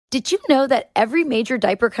Did you know that every major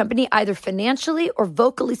diaper company either financially or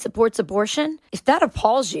vocally supports abortion? If that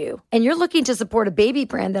appalls you and you're looking to support a baby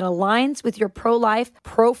brand that aligns with your pro-life,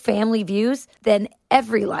 pro-family views, then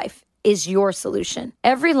EveryLife is your solution.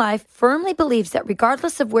 EveryLife firmly believes that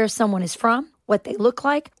regardless of where someone is from, what they look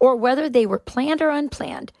like, or whether they were planned or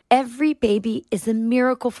unplanned, every baby is a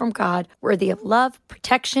miracle from God worthy of love,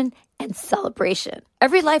 protection, and celebration.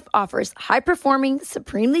 EveryLife offers high-performing,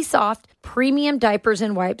 supremely soft, premium diapers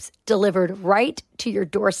and wipes delivered right to your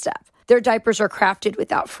doorstep. Their diapers are crafted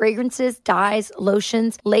without fragrances, dyes,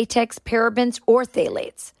 lotions, latex, parabens, or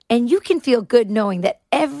phthalates. And you can feel good knowing that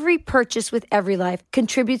every purchase with EveryLife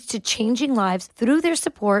contributes to changing lives through their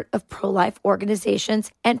support of pro-life organizations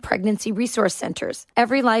and pregnancy resource centers.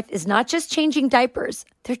 EveryLife is not just changing diapers,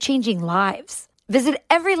 they're changing lives. Visit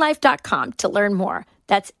everylife.com to learn more.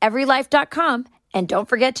 That's everylife.com. And don't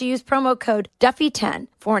forget to use promo code Duffy10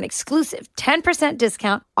 for an exclusive 10%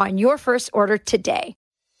 discount on your first order today.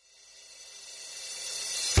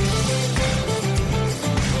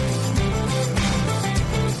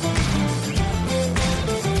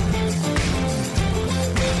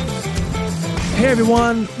 Hey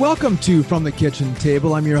everyone, welcome to From the Kitchen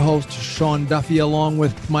Table. I'm your host, Sean Duffy, along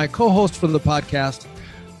with my co-host for the podcast,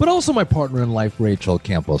 but also my partner in life, Rachel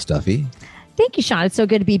Campos Duffy. Thank you, Sean. It's so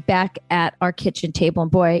good to be back at our kitchen table.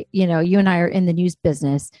 And boy, you know, you and I are in the news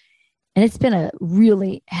business, and it's been a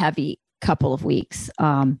really heavy couple of weeks,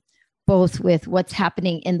 both with what's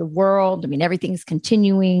happening in the world. I mean, everything's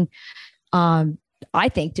continuing, I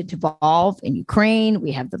think, to devolve in Ukraine.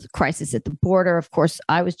 We have the crisis at the border. Of course,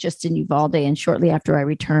 I was just in Uvalde, and shortly after I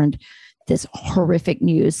returned, this horrific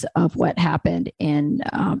news of what happened in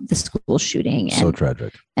the school shooting. So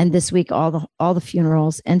tragic. And this week, all the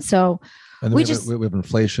funerals. And so we have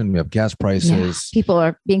inflation, we have gas prices. Yeah, people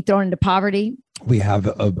are being thrown into poverty. We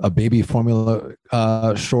have a baby formula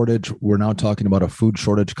shortage. We're now talking about a food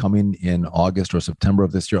shortage coming in August or September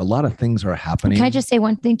of this year. A lot of things are happening. Can I just say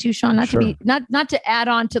one thing too, Sean? Not Sure. to add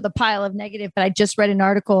on to the pile of negative, but I just read an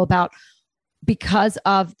article about, because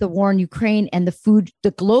of the war in Ukraine and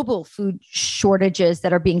the global food shortages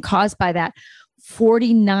that are being caused by that,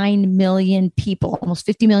 49 million people, almost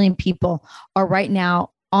 50 million people, are right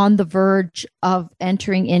now on the verge of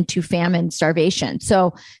entering into famine, starvation.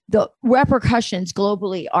 So the repercussions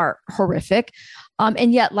globally are horrific.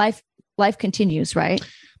 And yet life continues, right?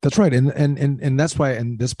 That's right. And that's why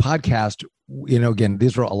in this podcast, you know, again,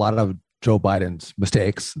 these are a lot of Joe Biden's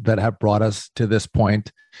mistakes that have brought us to this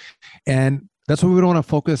point. And that's why we don't want to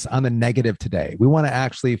focus on the negative today. We want to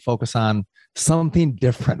actually focus on something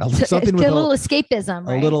different, something with a little escapism,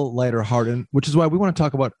 right? A little lighter hearted, which is why we want to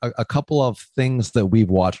talk about a couple of things that we've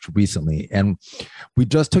watched recently. And we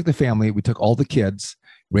just took the family, we took all the kids,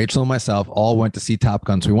 Rachel and myself, all went to see Top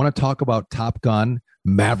Gun. So we want to talk about Top Gun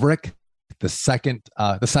Maverick, the second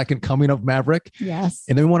coming of Maverick. Yes.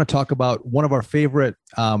 And then we want to talk about one of our favorite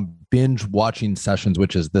binge watching sessions,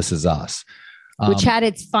 which is This Is Us. Which had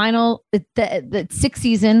its final, the sixth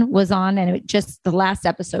season was on, and the last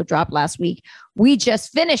episode dropped last week. We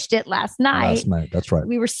just finished it last night. That's right.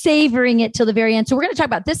 We were savoring it till the very end. So we're going to talk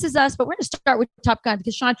about This Is Us, but we're going to start with Top Gun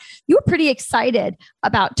because, Sean, you were pretty excited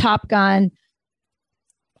about Top Gun,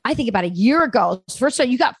 I think about a year ago. First of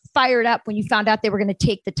all, you got fired up when you found out they were going to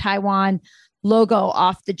take the Taiwan logo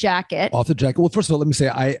off the jacket. Well, first of all, let me say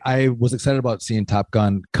I was excited about seeing Top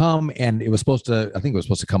Gun come, and I think it was supposed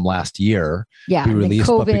to come last year. Yeah, be released,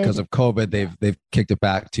 but because of COVID, they've kicked it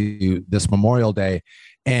back to this Memorial Day.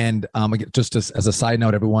 And just as a side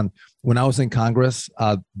note, everyone, when I was in Congress,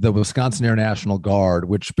 the Wisconsin Air National Guard,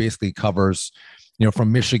 which basically covers, you know,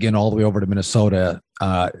 from Michigan all the way over to Minnesota,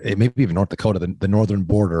 maybe even North Dakota, the northern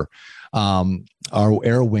border. Our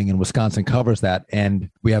air wing in Wisconsin covers that, and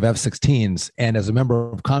we have F-16s. And as a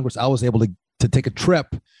member of Congress, I was able to take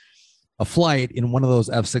a flight in one of those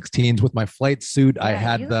F-16s with my flight suit. Yeah, I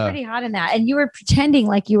had you were pretty hot in that, and you were pretending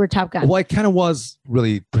like you were Top Gun. Well, I kind of was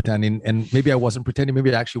really pretending, and maybe I wasn't pretending.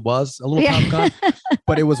 Maybe I actually was a little Top Gun.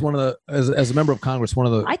 But it was one of the, as a member of Congress, one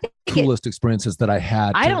of the coolest experiences that I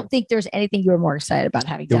had. I don't think there's anything you were more excited about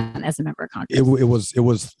having done as a member of Congress. It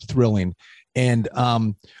was thrilling. And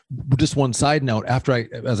just one side note,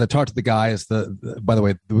 as I talked to the guys, by the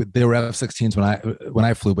way, they were F-16s when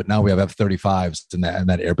I flew, but now we have F-35s in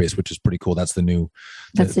that airbase, which is pretty cool. That's the new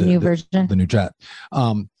version, the new jet.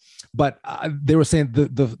 But they were saying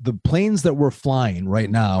the planes that we're flying right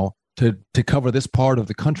now to cover this part of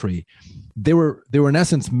the country, they were in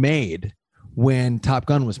essence made when Top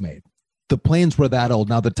Gun was made. The planes were that old.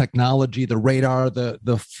 Now the technology, the radar,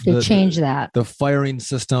 the firing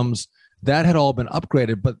systems, that had all been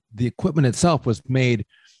upgraded, but the equipment itself was made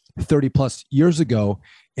 30 plus years ago.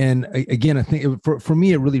 And again, I think for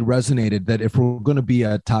me, it really resonated that if we're going to be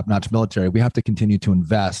a top-notch military, we have to continue to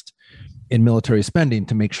invest in military spending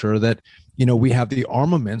to make sure that, we have the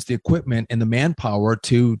armaments, the equipment, and the manpower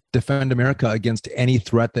to defend America against any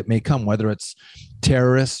threat that may come, whether it's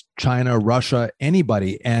terrorists, China, Russia,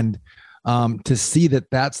 anybody. And to see that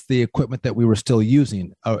that's the equipment that we were still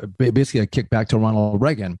using, basically a kickback to Ronald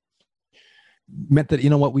Reagan, meant that,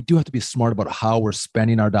 we do have to be smart about how we're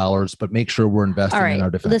spending our dollars, but make sure we're investing in our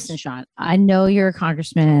defense. Listen, Sean, I know you're a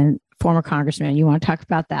congressman, former congressman. You want to talk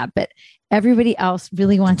about that, but everybody else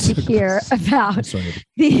really wants to hear about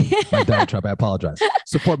my diatribe. I apologize.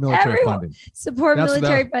 Support military funding. Support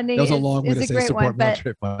military funding. That was a long way to say support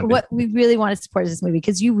military funding. What we really want to support is this movie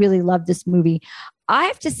because you really love this movie. I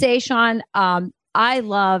have to say, Sean, I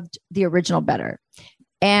loved the original better.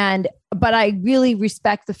 But I really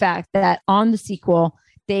respect the fact that on the sequel,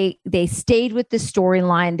 they stayed with the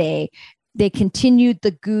storyline. They continued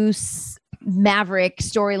the Goose Maverick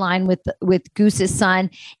storyline with Goose's son,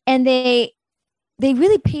 and they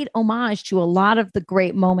really paid homage to a lot of the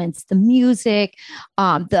great moments, the music,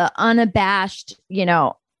 the unabashed,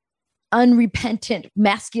 unrepentant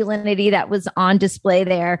masculinity that was on display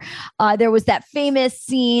there. There was that famous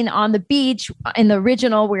scene on the beach in the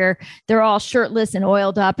original where they're all shirtless and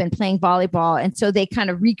oiled up and playing volleyball. And so they kind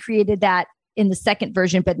of recreated that in the second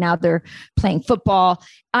version, but now they're playing football.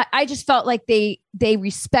 I just felt like they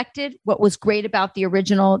respected what was great about the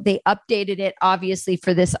original. They updated it obviously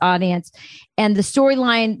for this audience, and the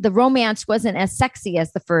storyline, the romance wasn't as sexy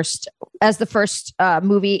as the first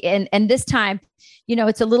movie. And this time,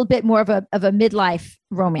 it's a little bit more of a midlife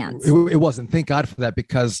romance. It wasn't. Thank God for that,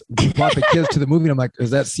 because we brought the kids to the movie. And I'm like,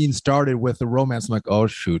 as that scene started with the romance, I'm like, oh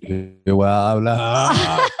shoot,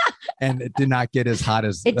 well, and it did not get as hot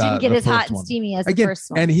as it didn't get as hot and steamy as the first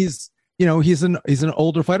one. And he's an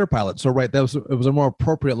older fighter pilot, so right, it was a more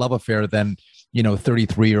appropriate love affair than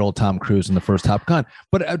 33-year-old Tom Cruise in the first Top Gun.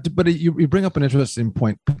 But you bring up an interesting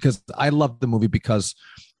point, because I love the movie because,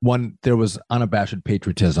 one, there was unabashed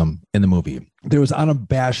patriotism in the movie. There was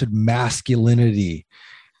unabashed masculinity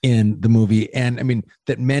in the movie. And I mean,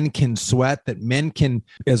 that men can sweat, that men can,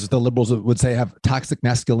 as the liberals would say, have toxic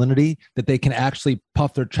masculinity, that they can actually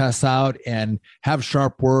puff their chests out and have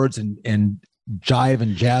sharp words and jive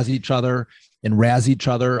and jazz each other and razz each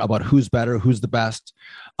other about who's better, who's the best.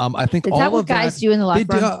 I think all of that, guys do in the locker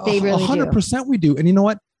room? They really 100% we do. And you know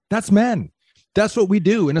what? That's men. That's what we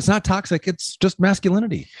do. And it's not toxic. It's just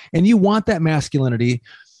masculinity. And you want that masculinity,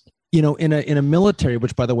 in a military,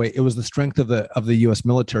 which, by the way, it was the strength of the U.S.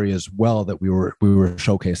 military as well that we were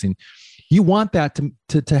showcasing. You want that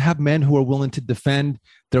to have men who are willing to defend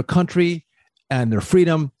their country and their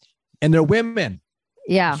freedom and their women.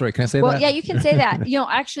 Yeah. Sorry, can I say that? Well, yeah, you can say that.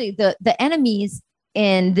 Actually, the enemies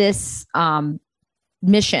in this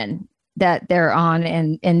mission that they're on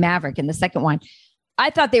in Maverick, in the second one, I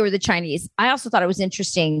thought they were the Chinese. I also thought it was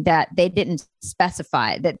interesting that they didn't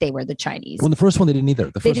specify that they were the Chinese. Well, the first one, they didn't either.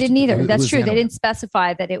 They didn't either. That's true. They didn't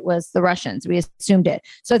specify that it was the Russians. We assumed it.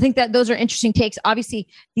 So I think that those are interesting takes. Obviously,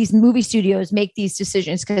 these movie studios make these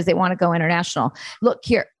decisions because they want to go international. Look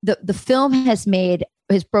here, the film has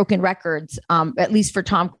broken records, at least for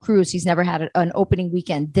Tom Cruise. He's never had an opening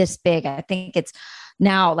weekend this big. I think it's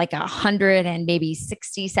now like $100 and maybe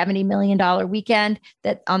 $60-70 million weekend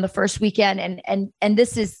that on the first weekend. And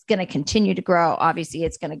this is going to continue to grow. Obviously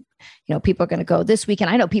it's going to, people are going to go this weekend.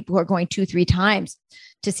 I know people who are going 2-3 times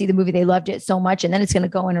to see the movie. They loved it so much. And then it's going to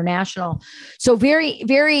go international. So very,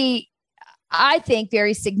 very, I think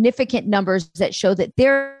very significant numbers that show that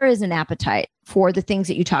there is an appetite for the things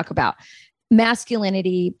that you talk about.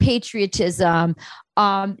 Masculinity, patriotism,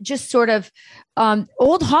 just sort of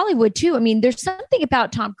old Hollywood too. I mean, there's something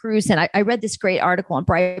about Tom Cruise, and I read this great article on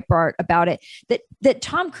Breitbart about it, that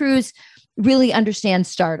Tom Cruise really understands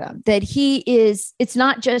stardom, that it's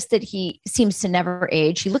not just that he seems to never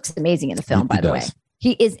age. He looks amazing in the film, by the way.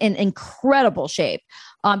 He is in incredible shape.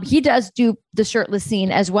 He does do the shirtless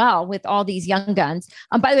scene as well with all these young guns.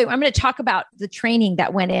 By the way, I'm going to talk about the training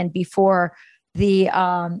that went in before the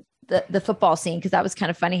football scene, because that was kind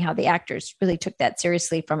of funny how the actors really took that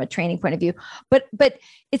seriously from a training point of view. But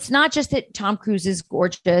it's not just that Tom Cruise is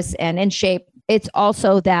gorgeous and in shape. It's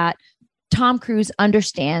also that Tom Cruise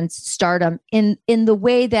understands stardom in the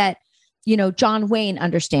way that, John Wayne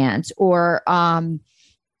understands, or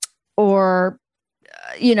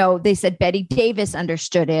they said Betty Davis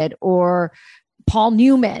understood it, or Paul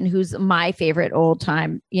Newman, who's my favorite old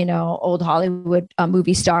Hollywood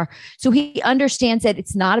movie star. So he understands that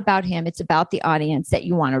it's not about him. It's about the audience, that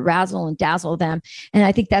you want to razzle and dazzle them. And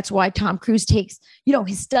I think that's why Tom Cruise takes,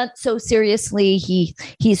 his stunt so seriously.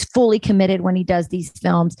 He's fully committed when he does these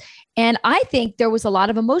films. And I think there was a lot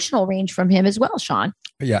of emotional range from him as well, Sean.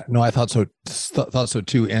 Yeah, no, I thought so. Thought so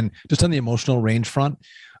too. And just on the emotional range front,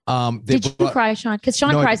 did you cry, Sean? Because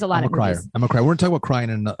Sean cries a lot. I'm a crier. I'm a crier. We're going to talk about crying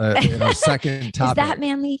in a second topic. Is that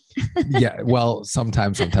manly? Yeah. Well,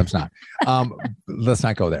 sometimes not. Let's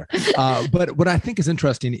not go there. But what I think is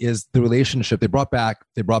interesting is the relationship. They brought back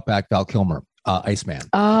Val Kilmer, Iceman.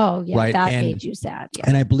 Oh, yeah. Right? That made you sad. Yeah.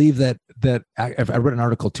 And I believe that I read an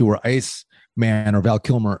article too where Iceman or Val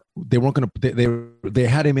Kilmer, they weren't going to, they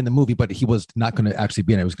had him in the movie, but he was not going to actually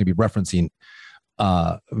be in it. It was going to be referencing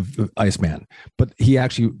Iceman, but he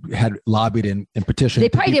actually had lobbied in petition. They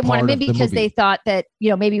probably didn't want him in because they thought that,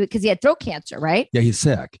 maybe because he had throat cancer, right? Yeah, he's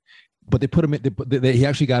sick. But they put him in, he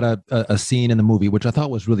actually got a scene in the movie, which I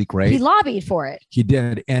thought was really great. He lobbied for it. He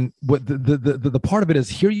did. And what the part of it is,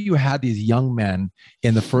 here you had these young men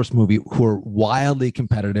in the first movie who are wildly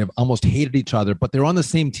competitive, almost hated each other, but they're on the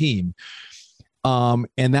same team.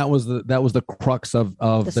 And that was the crux of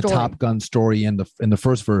the Top Gun story in the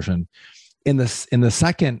first version. In the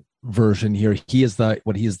second version here, he's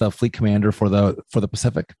the fleet commander for the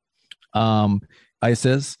Pacific,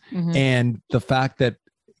 ISIS, and the fact that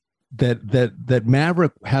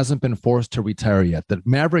Maverick hasn't been forced to retire yet, that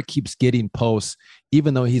Maverick keeps getting posts,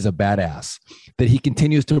 even though he's a badass, that he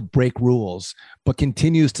continues to break rules, but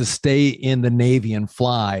continues to stay in the Navy and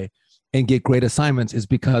fly and get great assignments, is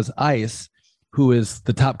because ICE, who is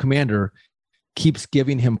the top commander, keeps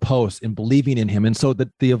giving him posts and believing in him. And so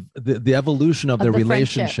the evolution of their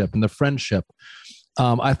relationship and the friendship,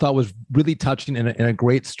 I thought was really touching and a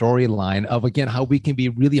great storyline of, again, how we can be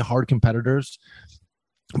really hard competitors,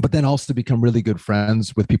 but then also become really good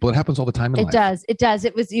friends with people. It happens all the time in life. It does.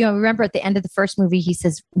 It was, remember at the end of the first movie, he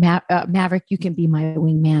says, Maverick, you can be my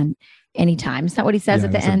wingman anytime. Is that what he says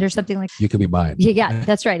at the end or something like that? You can be mine. Yeah,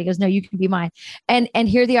 that's right. He goes, no, you can be mine. And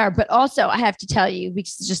here they are. But also I have to tell you, which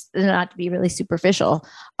is just not to be really superficial.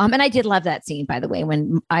 And I did love that scene, by the way,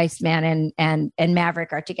 when Iceman and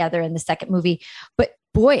Maverick are together in the second movie. But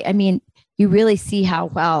boy, I mean, you really see how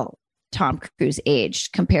well Tom Cruise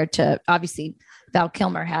aged compared to, obviously, Val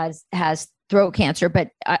Kilmer has throat cancer, but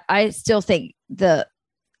I still think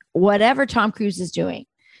whatever Tom Cruise is doing,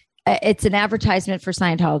 it's an advertisement for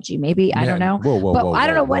Scientology. Maybe, I don't know. Whoa, I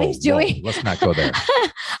don't know what he's doing. Let's not go there. I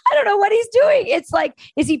don't know what he's doing. It's like,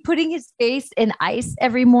 is he putting his face in ice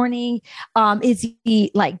every morning? Is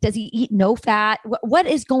he does he eat no fat? What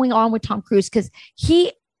is going on with Tom Cruise? Because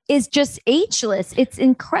he is just ageless. It's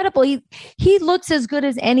incredible. He looks as good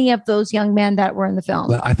as any of those young men that were in the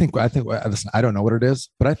film. I think, listen, I don't know what it is,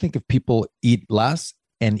 but I think if people eat less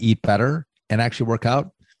and eat better and actually work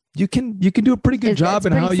out, you can do a pretty good job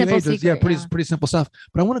in how you age. Pretty simple stuff.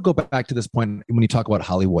 But I want to go back to this point when you talk about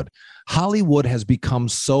Hollywood. Hollywood has become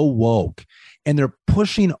so woke, and they're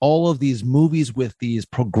pushing all of these movies with these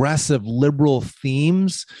progressive liberal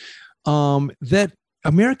themes that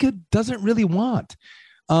America doesn't really want.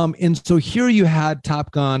 And so here you had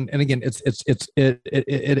Top Gun, and again,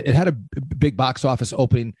 it had a big box office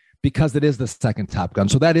opening because it is the second Top Gun.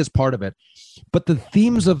 So that is part of it. But the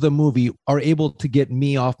themes of the movie are able to get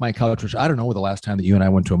me off my couch, which I don't know the last time that you and I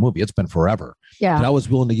went to a movie. It's been forever. Yeah. But I was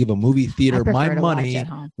willing to give a movie theater my money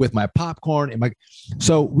with my popcorn.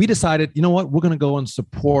 So we decided, you know what? We're going to go and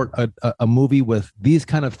support a movie with these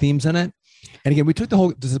kind of themes in it. And again, we took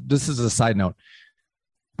this is a side note.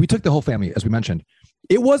 We took the whole family, as we mentioned.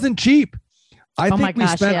 It wasn't cheap. I think we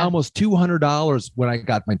spent almost $200 when I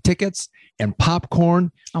got my tickets and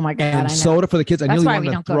popcorn. Oh my God! And soda for the kids. I nearly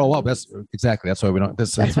wanted to throw up. That's why we don't.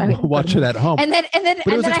 We'll watch it at home. And then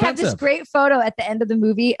I have this great photo at the end of the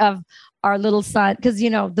movie of our little son, because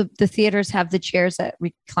the theaters have the chairs that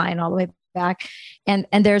recline all the way back, and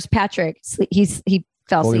there's Patrick. He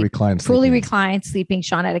fell asleep. Fully reclined, sleeping.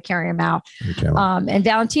 Sean had to carry him out. And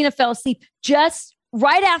Valentina fell asleep just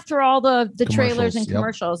right after all the trailers and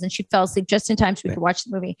commercials, and she fell asleep just in time so we could watch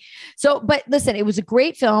the movie. So, but listen, it was a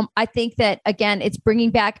great film. I think that, again, it's bringing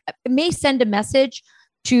back, it may send a message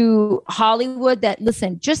to Hollywood that,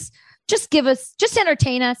 listen, just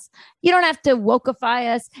entertain us. You don't have to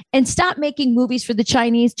wokeify us, and stop making movies for the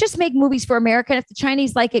Chinese. Just make movies for America. And if the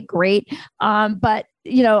Chinese like it, great. But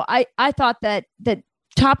I thought that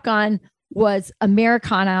Top Gun was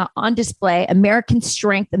Americana on display, American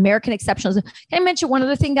strength, American exceptionalism. Can I mention one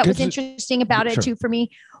other thing that was interesting about it too for me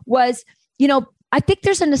was, I think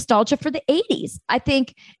there's a nostalgia for the 80s. I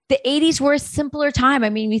think the 80s were a simpler time. I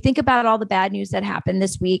mean, you think about all the bad news that happened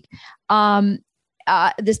this week,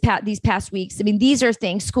 these past weeks. I mean, these are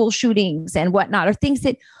things, school shootings and whatnot, are things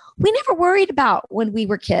that we never worried about when we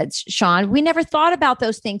were kids, Sean. We never thought about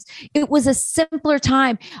those things. It was a simpler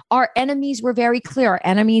time. Our enemies were very clear. Our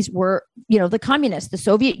enemies were, the communists, the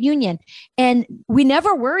Soviet Union. And we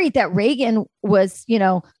never worried that Reagan was,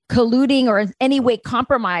 colluding or in any way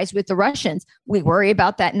compromised with the Russians. We worry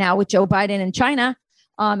about that now with Joe Biden and China,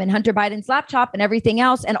 and Hunter Biden's laptop and everything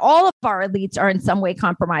else. And all of our elites are in some way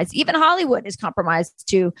compromised. Even Hollywood is compromised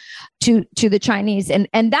to the Chinese. And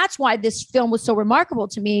that's why this film was so remarkable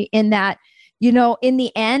to me, in that, in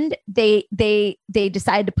the end, they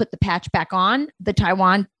decided to put the patch back on, the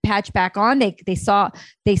Taiwan patch back on. They saw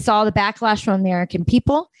the backlash from American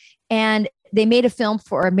people, and they made a film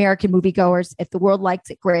for American moviegoers. If the world likes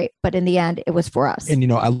it, great. But in the end, it was for us.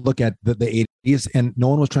 And, I look at the 80s, and no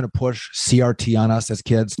one was trying to push CRT on us as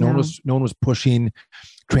kids. No one was pushing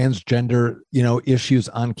transgender, issues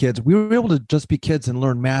on kids. We were able to just be kids and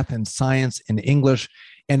learn math and science and English.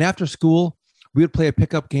 And after school, we would play a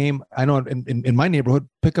pickup game. I know in my neighborhood,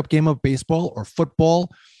 pickup game of baseball or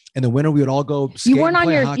football. In the winter, we would all go skate. You weren't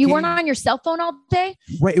on your cell phone all day?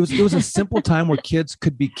 Right. It was a simple time where kids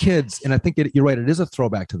could be kids. And I think you're right. It is a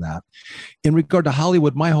throwback to that. In regard to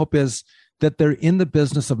Hollywood, my hope is that they're in the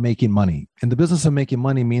business of making money. And the business of making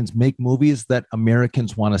money means make movies that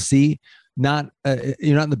Americans want to see. You're not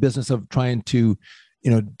in the business of trying to,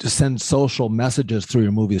 to send social messages through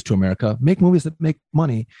your movies to America. Make movies that make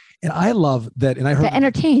money. And I love that. And I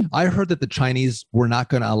heard that the Chinese were not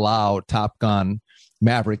going to allow Top Gun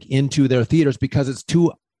Maverick into their theaters because it's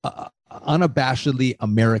too unabashedly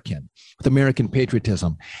American, with American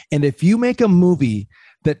patriotism. And if you make a movie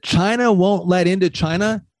that China won't let into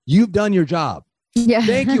China, you've done your job. Yeah.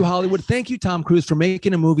 Thank you, Hollywood. Thank you, Tom Cruise, for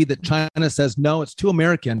making a movie that China says, no, it's too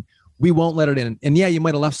American. We won't let it in. And yeah, you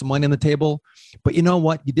might have left some money on the table, but you know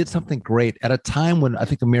what? You did something great at a time when I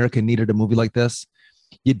think America needed a movie like this.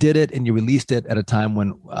 You did it, and you released it at a time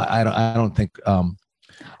when I don't think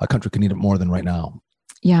a country could need it more than right now.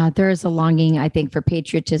 Yeah, there is a longing, I think, for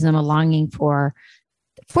patriotism, a longing for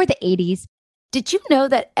the 80s. Did you know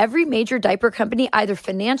that every major diaper company either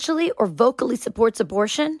financially or vocally supports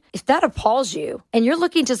abortion? If that appalls you and you're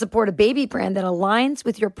looking to support a baby brand that aligns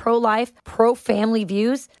with your pro-life, pro-family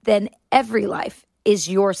views, then Every Life is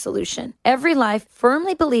your solution. Every Life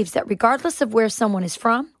firmly believes that regardless of where someone is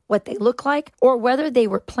from, what they look like, or whether they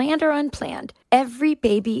were planned or unplanned, every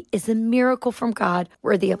baby is a miracle from God,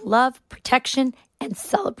 worthy of love, protection, and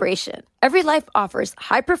celebration. Every Life offers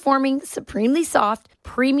high-performing, supremely soft,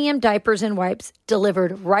 premium diapers and wipes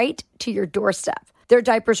delivered right to your doorstep. Their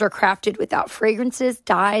diapers are crafted without fragrances,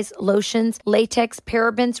 dyes, lotions, latex,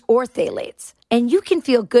 parabens, or phthalates. And you can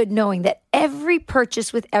feel good knowing that every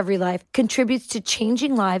purchase with Every Life contributes to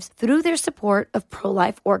changing lives through their support of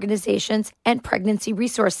pro-life organizations and pregnancy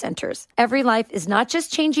resource centers. Every Life is not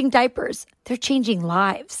just changing diapers, they're changing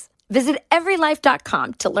lives. Visit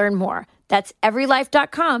everylife.com to learn more. That's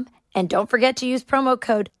everylife.com. And don't forget to use promo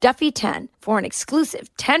code Duffy10 for an exclusive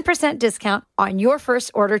 10% discount on your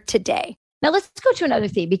first order today. Now let's go to another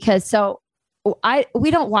thing, because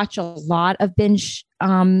we don't watch a lot of binge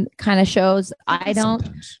kind of shows. I don't,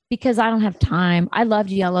 because I don't have time. I loved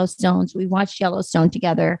Yellowstone. So we watched Yellowstone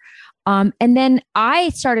together. And then I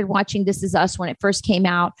started watching This Is Us when it first came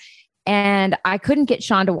out. And I couldn't get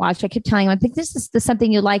Sean to watch. I kept telling him, I think this is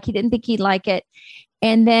something you like. He didn't think he'd like it.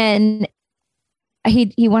 And then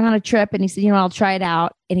he went on a trip and he said, I'll try it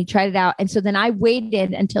out. And he tried it out. And so then I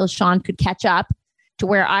waited until Sean could catch up to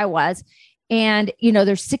where I was. And,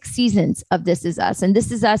 there's 6 seasons of This Is Us. And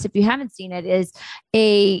This Is Us, if you haven't seen it, is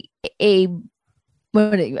a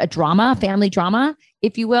drama, family drama,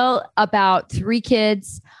 if you will, about 3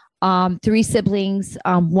 kids, 3 siblings.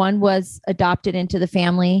 One was adopted into the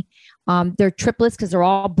family. They're triplets because they're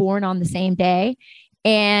all born on the same day.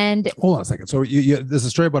 And hold on a second. So there's a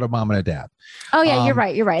story about a mom and a dad. Oh yeah, you're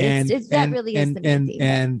right. You're right. That really is the main theme.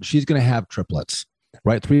 And she's going to have triplets,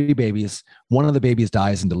 right? 3 babies. One of the babies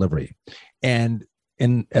dies in delivery. And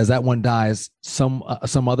as that one dies, some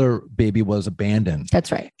other baby was abandoned.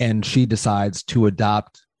 That's right. And she decides to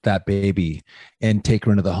adopt that baby and take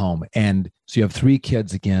her into the home. And so you have 3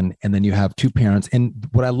 kids again, and then you have 2 parents. And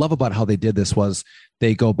what I love about how they did this was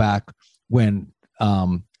they go back when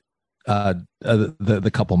the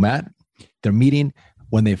couple met, they're meeting,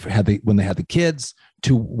 when they had the kids,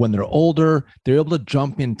 to when they're older. They're able to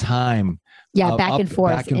jump in time. Yeah, back and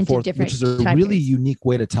forth, different, which is a really unique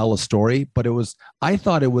way to tell a story. But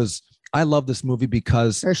I love this movie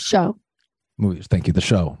because or show. Movies. Thank you. The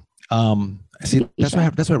show. See, that's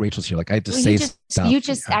why Rachel's here. Like I just say stuff. You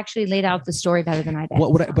just actually laid out the story better than I did.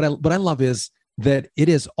 What I love is that it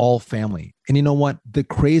is all family. And you know what? The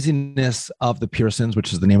craziness of the Pearsons,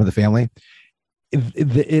 which is the name of the family,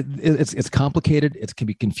 it's complicated. It can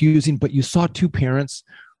be confusing, but you saw two parents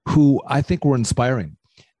who I think were inspiring.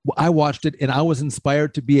 I watched it and I was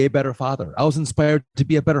inspired to be a better father. I was inspired to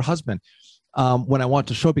be a better husband when I watched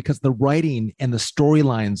the show, because the writing and the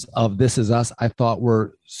storylines of This Is Us, I thought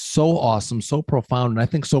were so awesome, so profound, and I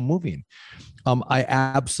think so moving. I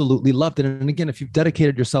absolutely loved it. And again, if you've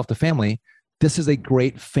dedicated yourself to family, this is a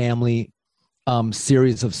great family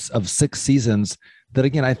series of 6 seasons that,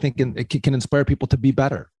 again, I think it can inspire people to be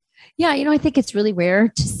better. Yeah, I think it's really rare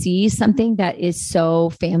to see something that is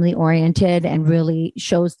so family oriented and really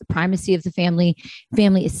shows the primacy of the family.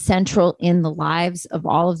 Family is central in the lives of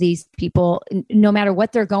all of these people. No matter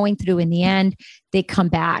what they're going through, in the end, they come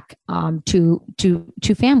back to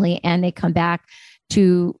family, and they come back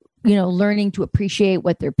to learning to appreciate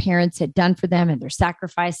what their parents had done for them and their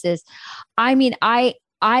sacrifices. I mean, I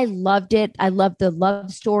loved it. I loved the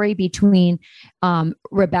love story between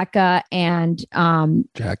Rebecca and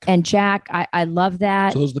Jack. I love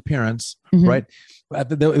that. So those are the parents, right?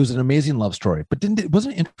 It was an amazing love story. But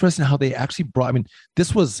wasn't it interesting how they actually brought? I mean,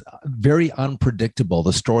 this was very unpredictable,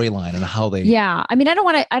 the storyline and how they. Yeah, I mean, I don't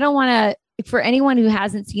want to. For anyone who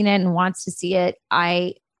hasn't seen it and wants to see it,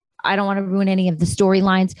 I don't want to ruin any of the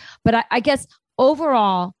storylines. But I guess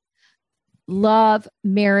overall, love,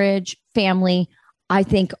 marriage, family, I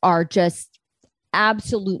think are just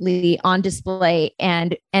absolutely on display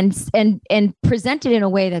and presented in a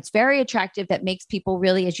way that's very attractive, that makes people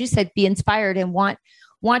really, as you said, be inspired and want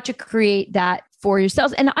to create that for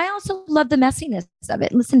yourselves. And I also love the messiness of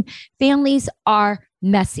it. Listen, families are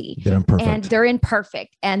messy. They're imperfect. And they're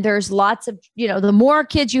imperfect. And there's lots of, the more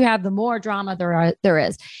kids you have, the more drama there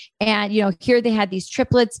is. And, here they had these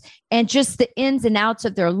triplets, and just the ins and outs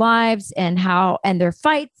of their lives and their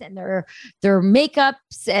fights and their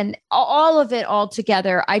makeups and all of it all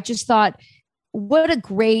together. I just thought, what a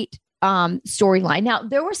great storyline. Now,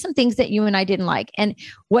 there were some things that you and I didn't like. And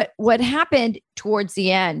what happened towards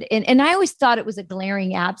the end, and I always thought it was a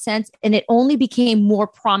glaring absence, and it only became more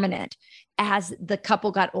prominent as the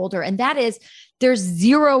couple got older. And that is, there's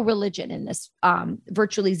zero religion in this,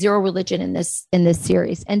 virtually zero religion in this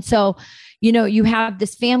series. And so, you have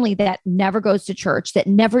this family that never goes to church, that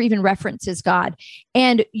never even references God.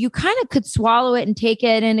 And you kind of could swallow it and take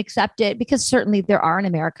it and accept it, because certainly there are in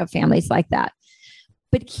America families like that.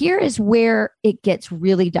 But here is where it gets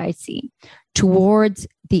really dicey towards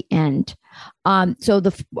the end. So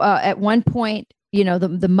at one point,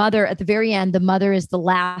 the mother, at the very end, the mother is the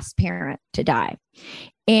last parent to die.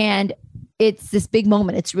 And it's this big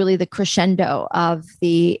moment. It's really the crescendo of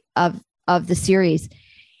the series.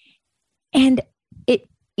 And it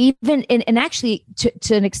even, and actually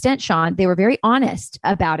to an extent, Sean, they were very honest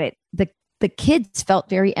about it. The kids felt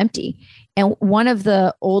very empty. And one of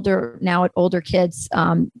the older kids,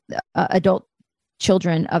 adult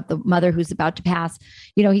children of the mother who's about to pass,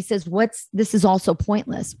 he says, this is also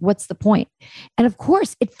pointless. What's the point? And of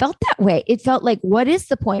course it felt that way. It felt like, what is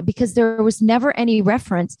the point? Because there was never any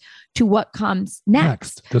reference to what comes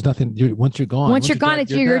next. There's nothing. Once you're gone,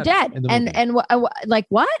 you're dead. And like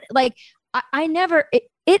what? Like I never,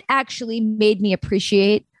 it actually made me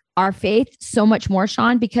appreciate our faith so much more,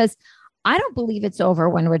 Sean, because I don't believe it's over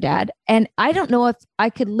when we're dead. And I don't know if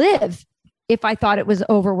I could live if I thought it was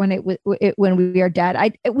over when when we are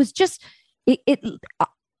dead. It was just,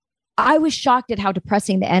 I was shocked at how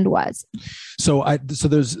depressing the end was. So out of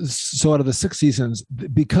the 6 seasons,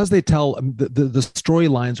 because they tell the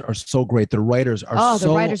storylines are so great, the writers are the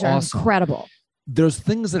writers are awesome. Incredible. There's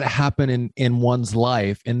things that happen in one's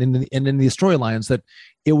life and in the storylines that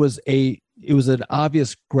it was an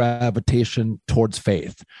obvious gravitation towards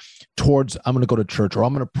faith, towards I'm going to go to church, or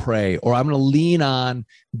I'm going to pray, or I'm going to lean on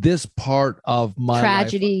this part of my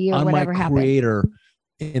tragedy life, or on whatever my creator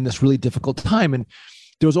in this really difficult time. And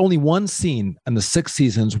there was only one scene in the 6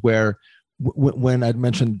 seasons where when I'd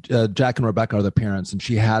mentioned Jack and Rebecca are the parents, and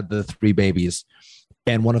she had the 3 babies,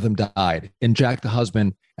 and one of them died. And Jack, the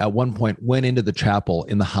husband, at one point went into the chapel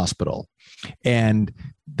in the hospital, and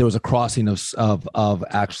there was a crossing of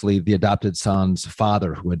actually the adopted son's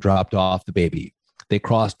father who had dropped off the baby. They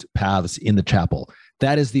crossed paths in the chapel.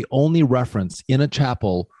 That is the only reference in a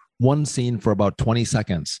chapel, one scene for about 20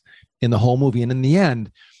 seconds in the whole movie. And in the end,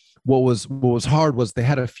 what was hard was they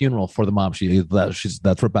had a funeral for the mom.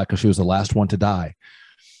 That's Rebecca. She was the last one to die.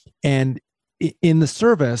 And in the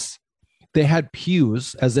service, they had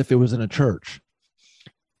pews as if it was in a church.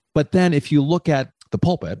 But then if you look at the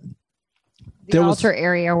pulpit, the altar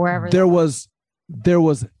area or wherever. There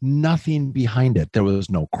was nothing behind it. There was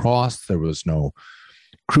no cross. There was no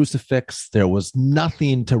crucifix. There was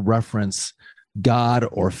nothing to reference God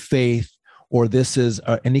or faith, or this is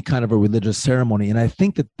any kind of a religious ceremony. And I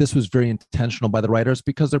think that this was very intentional by the writers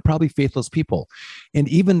because they're probably faithless people. And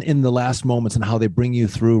even in the last moments and how they bring you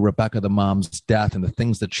through Rebecca, the mom's death, and the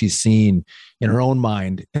things that she's seen in her own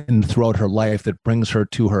mind and throughout her life that brings her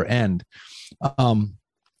to her end,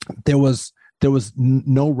 there was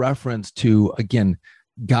no reference to, again,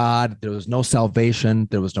 God. There was no salvation.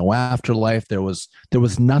 There was no afterlife. There was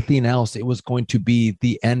nothing else. It was going to be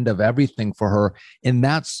the end of everything for her. And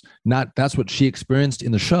that's what she experienced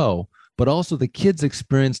in the show, but also the kids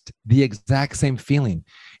experienced the exact same feeling.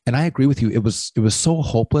 And I agree with you. It was so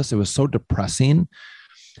hopeless. It was so depressing,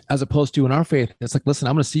 as opposed to in our faith, it's like, listen,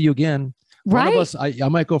 I'm going to see you again. Right. One of us, I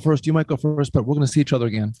might go first, you might go first, but we're going to see each other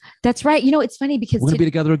again. That's right. You know, it's funny because we're going to be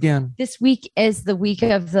together again. This week is the week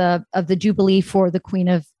of the Jubilee for the Queen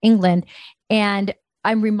of England. And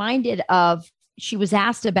I'm reminded of, she was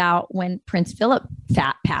asked about when Prince Philip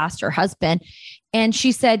passed, her husband. And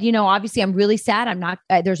she said, you know, obviously I'm really sad. I'm not,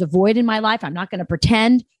 there's a void in my life. I'm not going to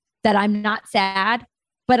pretend that I'm not sad,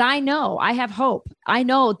 but I know I have hope. I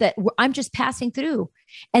know that I'm just passing through,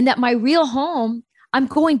 and that my real home, I'm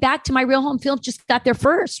going back to my real home. Philip just got there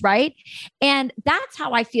first, right? And that's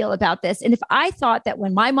how I feel about this. And if I thought that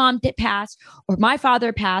when my mom did pass, or my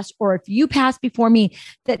father passed, or if you passed before me,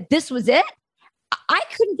 that this was it, I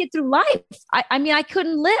couldn't get through life. I mean, I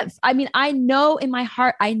couldn't live. I mean, I know in my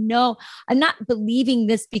heart, I know I'm not believing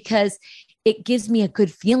this because it gives me a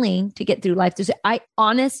good feeling to get through life. I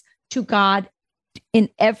honest to God, in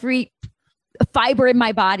every fiber in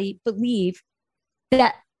my body, believe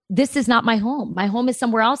that this is not my home. My home is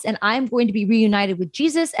somewhere else. And I'm going to be reunited with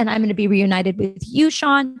Jesus. And I'm going to be reunited with you,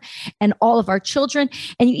 Sean, and all of our children.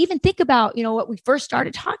 And you even think about, you know, what we first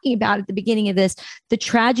started talking about at the beginning of this, the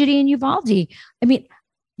tragedy in Uvalde. I mean,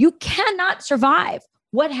 you cannot survive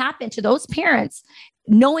what happened to those parents,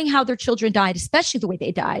 knowing how their children died, especially the way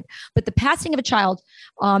they died. But the passing of a child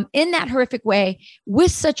in that horrific way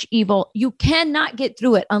with such evil, you cannot get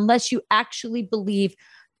through it unless you actually believe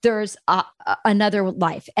there's another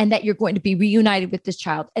life, and that you're going to be reunited with this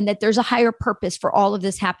child, and that there's a higher purpose for all of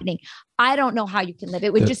this happening. I don't know how you can live.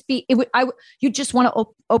 It would just be, you just want to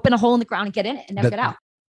open a hole in the ground and get in it and never get out.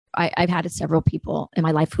 I've had several people in my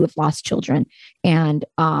life who have lost children. And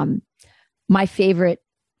my favorite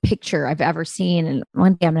picture I've ever seen, and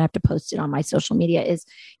one day I'm gonna have to post it on my social media, is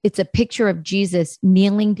it's a picture of Jesus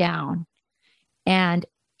kneeling down, and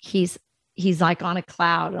he's like on a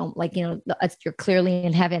cloud, like, you know, you're clearly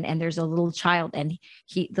in heaven, and there's a little child, and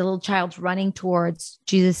the little child's running towards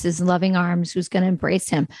Jesus's loving arms, who's going to embrace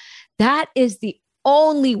him. That is the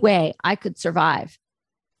only way I could survive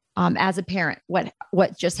as a parent,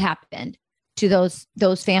 what just happened to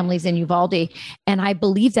those families in Uvalde. And I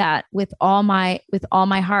believe that with all my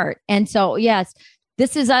heart. And so, yes,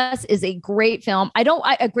 This Is Us is a great film.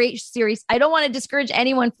 A great series. I don't want to discourage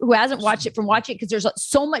anyone who hasn't watched it from watching it, because there's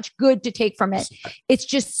so much good to take from it. It's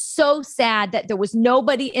just so sad that there was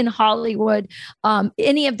nobody in Hollywood,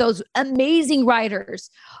 any of those amazing writers,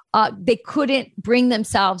 they couldn't bring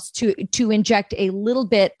themselves to inject a little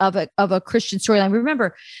bit of a Christian storyline.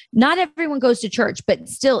 Remember, not everyone goes to church, but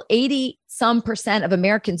still 80% of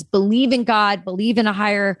Americans believe in God, believe in a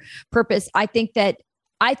higher purpose. I think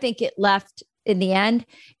it left, in the end,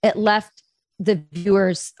 it left the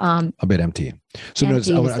viewers a bit empty. So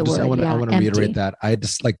empty, I want to reiterate that. I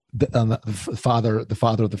just like the father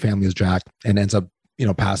of the family is Jack, and ends up,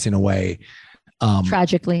 passing away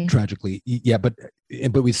tragically. Yeah, but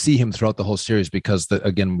we see him throughout the whole series, because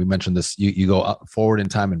again, we mentioned this. You go up, forward in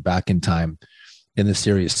time and back in time in the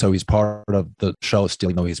series. So he's part of the show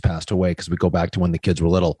still, he's passed away, because we go back to when the kids were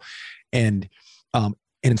little, and an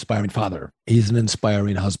inspiring father. He's an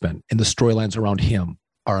inspiring husband, and the storylines around him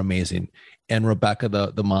are amazing. And Rebecca,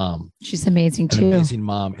 the mom, she's amazing too. An amazing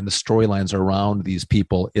mom, and the storylines around these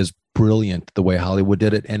people is brilliant. The way Hollywood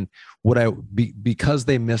did it, and because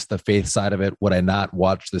they missed the faith side of it, would I not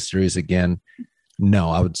watch the series again?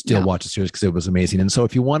 No, I would still watch the series, because it was amazing. And so,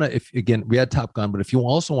 if you want to, again, we had Top Gun, but if you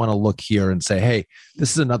also want to look here and say, hey,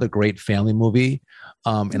 this is another great family movie,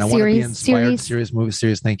 and I want to be inspired,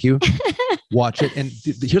 series. Thank you. Watch it. And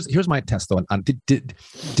here's my test though. Did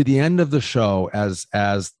the end of the show, as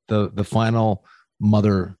the final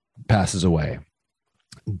mother passes away,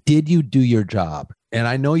 did you do your job? And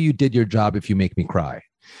I know you did your job if you make me cry.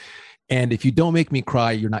 And if you don't make me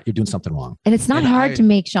cry, you're doing something wrong. And it's not hard to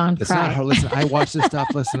make Sean cry. It's not hard. Listen, I watch this stuff.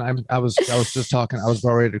 Listen, I was just talking. I was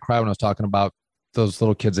about ready to cry when I was talking about those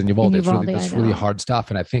little kids in Uvalde. It's really hard stuff.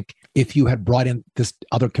 And I think if you had brought in this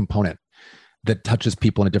other component that touches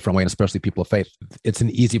people in a different way, and especially people of faith, it's an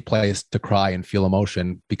easy place to cry and feel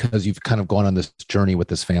emotion because you've kind of gone on this journey with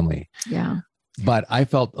this family. Yeah. But I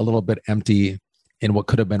felt a little bit empty in what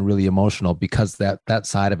could have been really emotional because that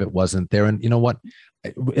side of it wasn't there. And you know what?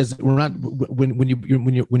 When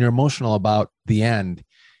you're emotional about the end,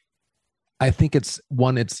 I think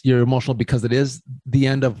you're emotional because it is the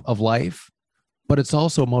end of life, but it's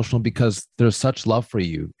also emotional because there's such love for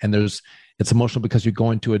you, and it's emotional because you're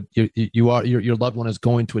going to your loved one is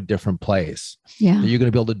going to a different place. Yeah, that you're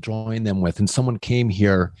going to be able to join them with, and someone came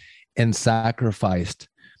here and sacrificed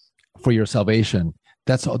for your salvation.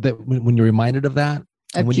 That's all. That when you're reminded of that,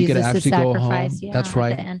 and when you get to actually go home, that's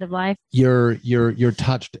right. At the end of life, you're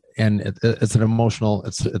touched, and it's an emotional.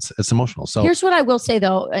 It's emotional. So here's what I will say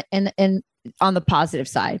though, and on the positive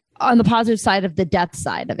side of the death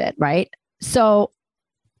side of it, right? So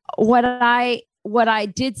what I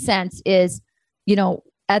did sense is,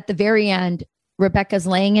 at the very end, Rebecca's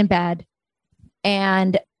laying in bed,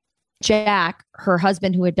 and Jack, her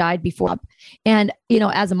husband who had died before, and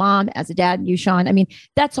as a mom, as a dad, you, Sean, I mean,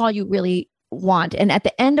 that's all you really want. And at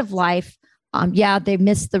the end of life, they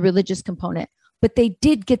missed the religious component, but they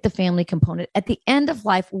did get the family component. At the end of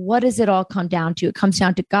life, what does it all come down to? It comes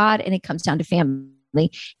down to God, and it comes down to family.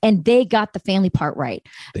 And they got the family part right.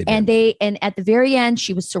 And at the very end,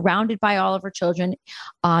 she was surrounded by all of her children.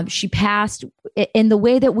 She passed in the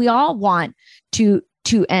way that we all want to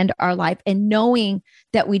end our life, and knowing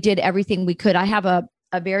that we did everything we could. I have a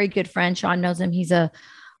very good friend, Sean knows him. He's a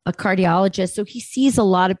cardiologist. So he sees a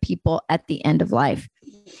lot of people at the end of life.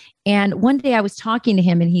 And one day I was talking to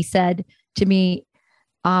him, and he said to me,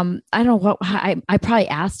 I don't know what, I probably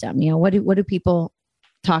asked him, what do people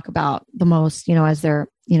talk about the most, as they're,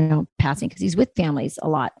 passing, because he's with families a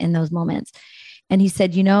lot in those moments. And he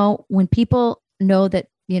said, when people know that,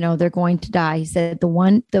 they're going to die, he said, the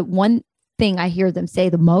one thing I hear them say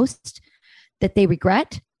the most that they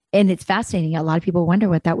regret, and it's fascinating, a lot of people wonder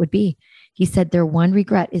what that would be. He said their one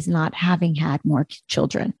regret is not having had more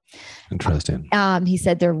children. Interesting. He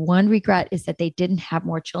said their one regret is that they didn't have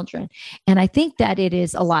more children. And I think that it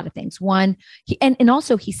is a lot of things. One, and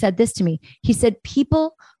also he said this to me. He said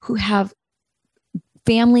people who have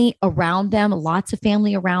family around them, lots of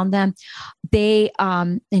family around them, they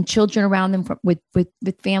and children around them with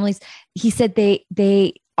families. He said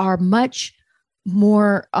they are much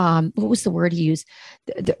more. What was the word he used?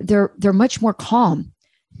 They're much more calm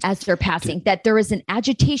as they're passing, that there is an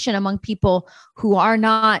agitation among people who are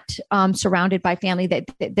not surrounded by family,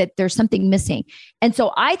 that there's something missing. And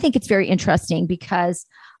so I think it's very interesting because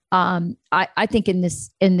I think in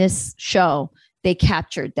this show, they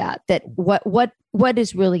captured that what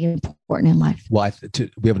is really important in life. Well,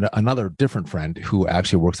 we have another different friend who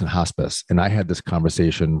actually works in hospice. And I had this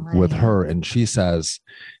conversation with her, and she says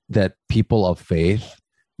that people of faith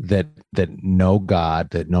that know God,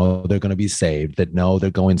 that know they're going to be saved, that know they're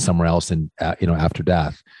going somewhere else, and after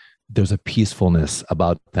death, there's a peacefulness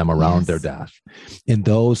about them around their death. And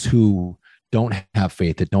those who don't have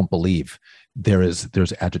faith, that don't believe, there's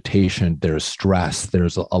agitation, there's stress,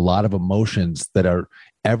 there's a lot of emotions that are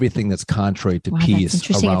everything that's contrary to peace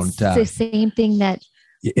around death. It's the same thing that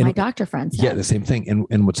my doctor friends said. Yeah, the same thing.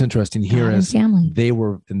 And what's interesting here is they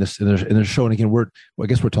were in this show. And again, I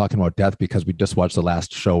guess we're talking about death because we just watched the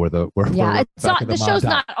last show where the show's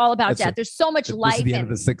not all about death. There's so much life. This is the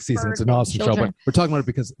end of the 6th season. It's an awesome show, but we're talking about it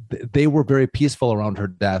because they were very peaceful around her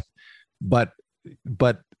death, but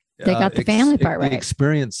they got the family part right.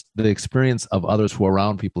 The experience of others who are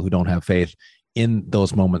around people who don't have faith in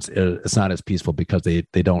those moments, it's not as peaceful because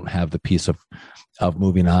they don't have the peace of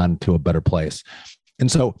moving on to a better place.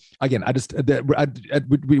 And so again,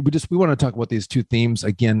 we want to talk about these two themes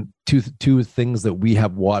again, two things that we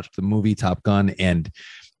have watched: the movie Top Gun and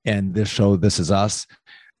this show, This Is Us.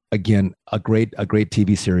 Again, a great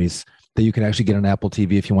TV series that you can actually get on Apple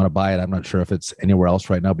TV if you want to buy it. I'm not sure if it's anywhere else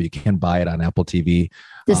right now, but you can buy it on Apple TV.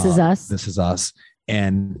 This Is Us. This Is Us.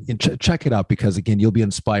 And check it out because, again, you'll be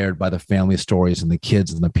inspired by the family stories and the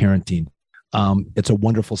kids and the parenting. It's a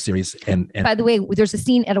wonderful series. And by the way, there's a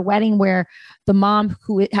scene at a wedding where the mom,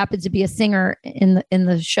 who happens to be a singer in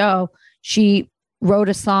the show, she wrote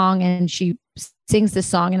a song and she sings this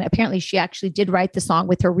song. And apparently she actually did write the song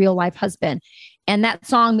with her real life husband. And that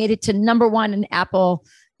song made it to #1 in Apple,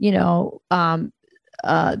 on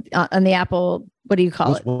the Apple what do you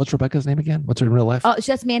call it? What's Rebecca's name again? What's her in real life? Oh,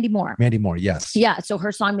 that's Mandy Moore. Mandy Moore, yes. Yeah. So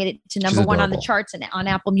her song made it to She's number 1 on the adorable. charts and on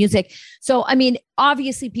Apple Music. So, I mean,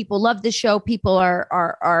 obviously people love the show. People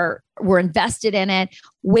were invested in it,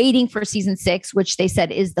 waiting for season 6, which they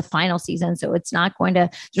said is the final season. So there's not going to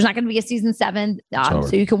be a season 7. So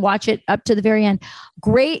you can watch it up to the very end.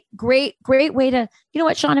 Great way to, you know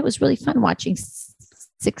what, Sean, it was really fun watching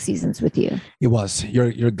 6 seasons with you. It was.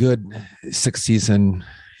 You're a good 6-season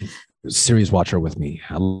series watcher with me.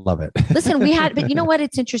 I love it. Listen, but you know what?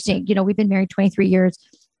 It's interesting. You know, we've been married 23 years,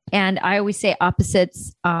 and I always say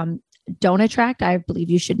opposites don't attract. I believe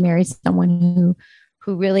you should marry someone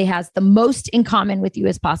who really has the most in common with you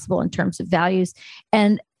as possible in terms of values.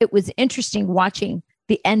 And it was interesting watching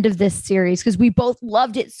the end of this series because we both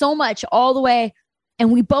loved it so much all the way,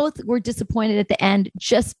 and we both were disappointed at the end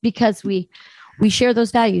just because we share those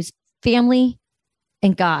values, family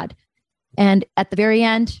and God. And at the very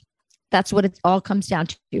end, that's what it all comes down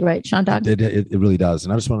to, right, Sean Dog? It really does.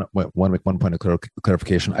 And I just want to make one point of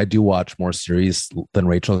clarification. I do watch more series than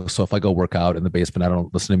Rachel. So if I go work out in the basement, I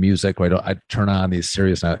don't listen to music, or I turn on these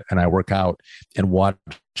series and I work out and watch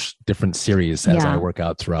different series as I work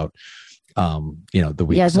out throughout the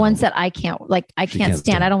week. Yeah, ones that I can't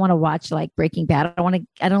stand. I don't want to watch like Breaking Bad.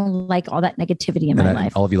 I don't like all that negativity in my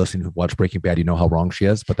life. All of you listening who watch Breaking Bad, you know how wrong she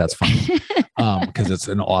is, but that's fine. Because it's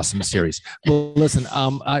an awesome series. Well, listen,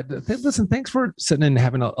 thanks for sitting and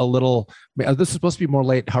having a little. This is supposed to be more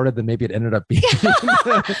lighthearted than maybe it ended up being.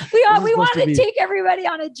 we wanted to take everybody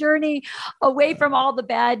on a journey away from all the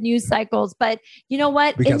bad news cycles, but you know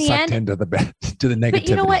what? We got sucked into the negativity. But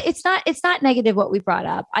you know what? It's not negative what we brought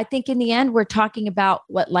up. I think in the end, we're talking about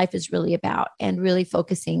what life is really about and really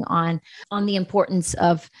focusing on the importance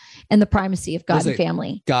of and the primacy of God and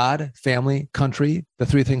family. God, family, country, the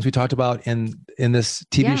 3 things we talked about in this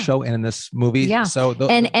TV show and in this movie. Yeah. So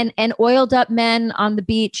and oiled up men on the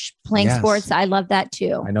beach playing sports. I love that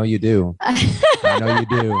too. I know you do. I know you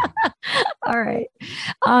do. All right.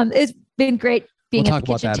 It's been great being at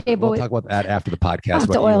the kitchen table. We'll talk about that after the podcast. I'll have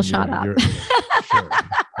to oil shot up. Sure.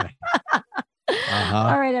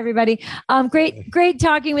 All right, everybody. Great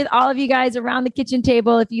talking with all of you guys around the kitchen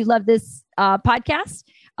table. If you love this podcast,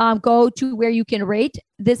 go to where you can rate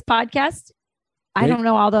this podcast. I don't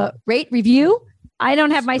know all the rate review. I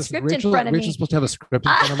don't have my script in front of me. Rachel's supposed to have a script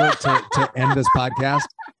in front of her to end this podcast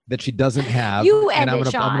that she doesn't have. You end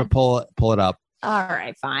it, Sean. I'm going to pull it up. All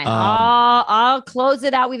right, fine. I'll close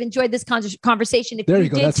it out. We've enjoyed this conversation. If you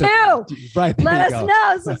did too, right, let us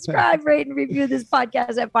know. Subscribe, rate, and review this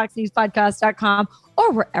podcast at foxnewspodcast.com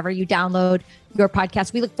or wherever you download your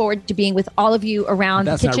podcast. We look forward to being with all of you around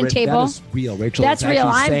the kitchen table. That is real, Rachel. That's real.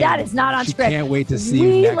 That is not on script. Can't wait to see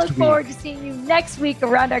you next week. We look forward to seeing you next week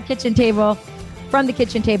around our kitchen table, from the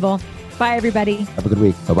kitchen table. Bye, everybody. Have a good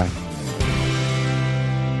week. Bye-bye.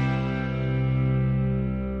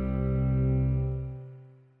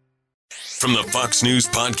 From the Fox News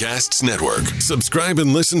Podcasts Network, subscribe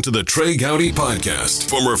and listen to the Trey Gowdy Podcast.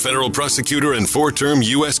 Former federal prosecutor and 4-term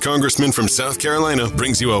U.S. Congressman from South Carolina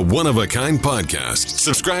brings you a one-of-a-kind podcast.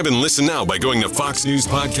 Subscribe and listen now by going to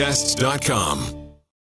foxnewspodcasts.com.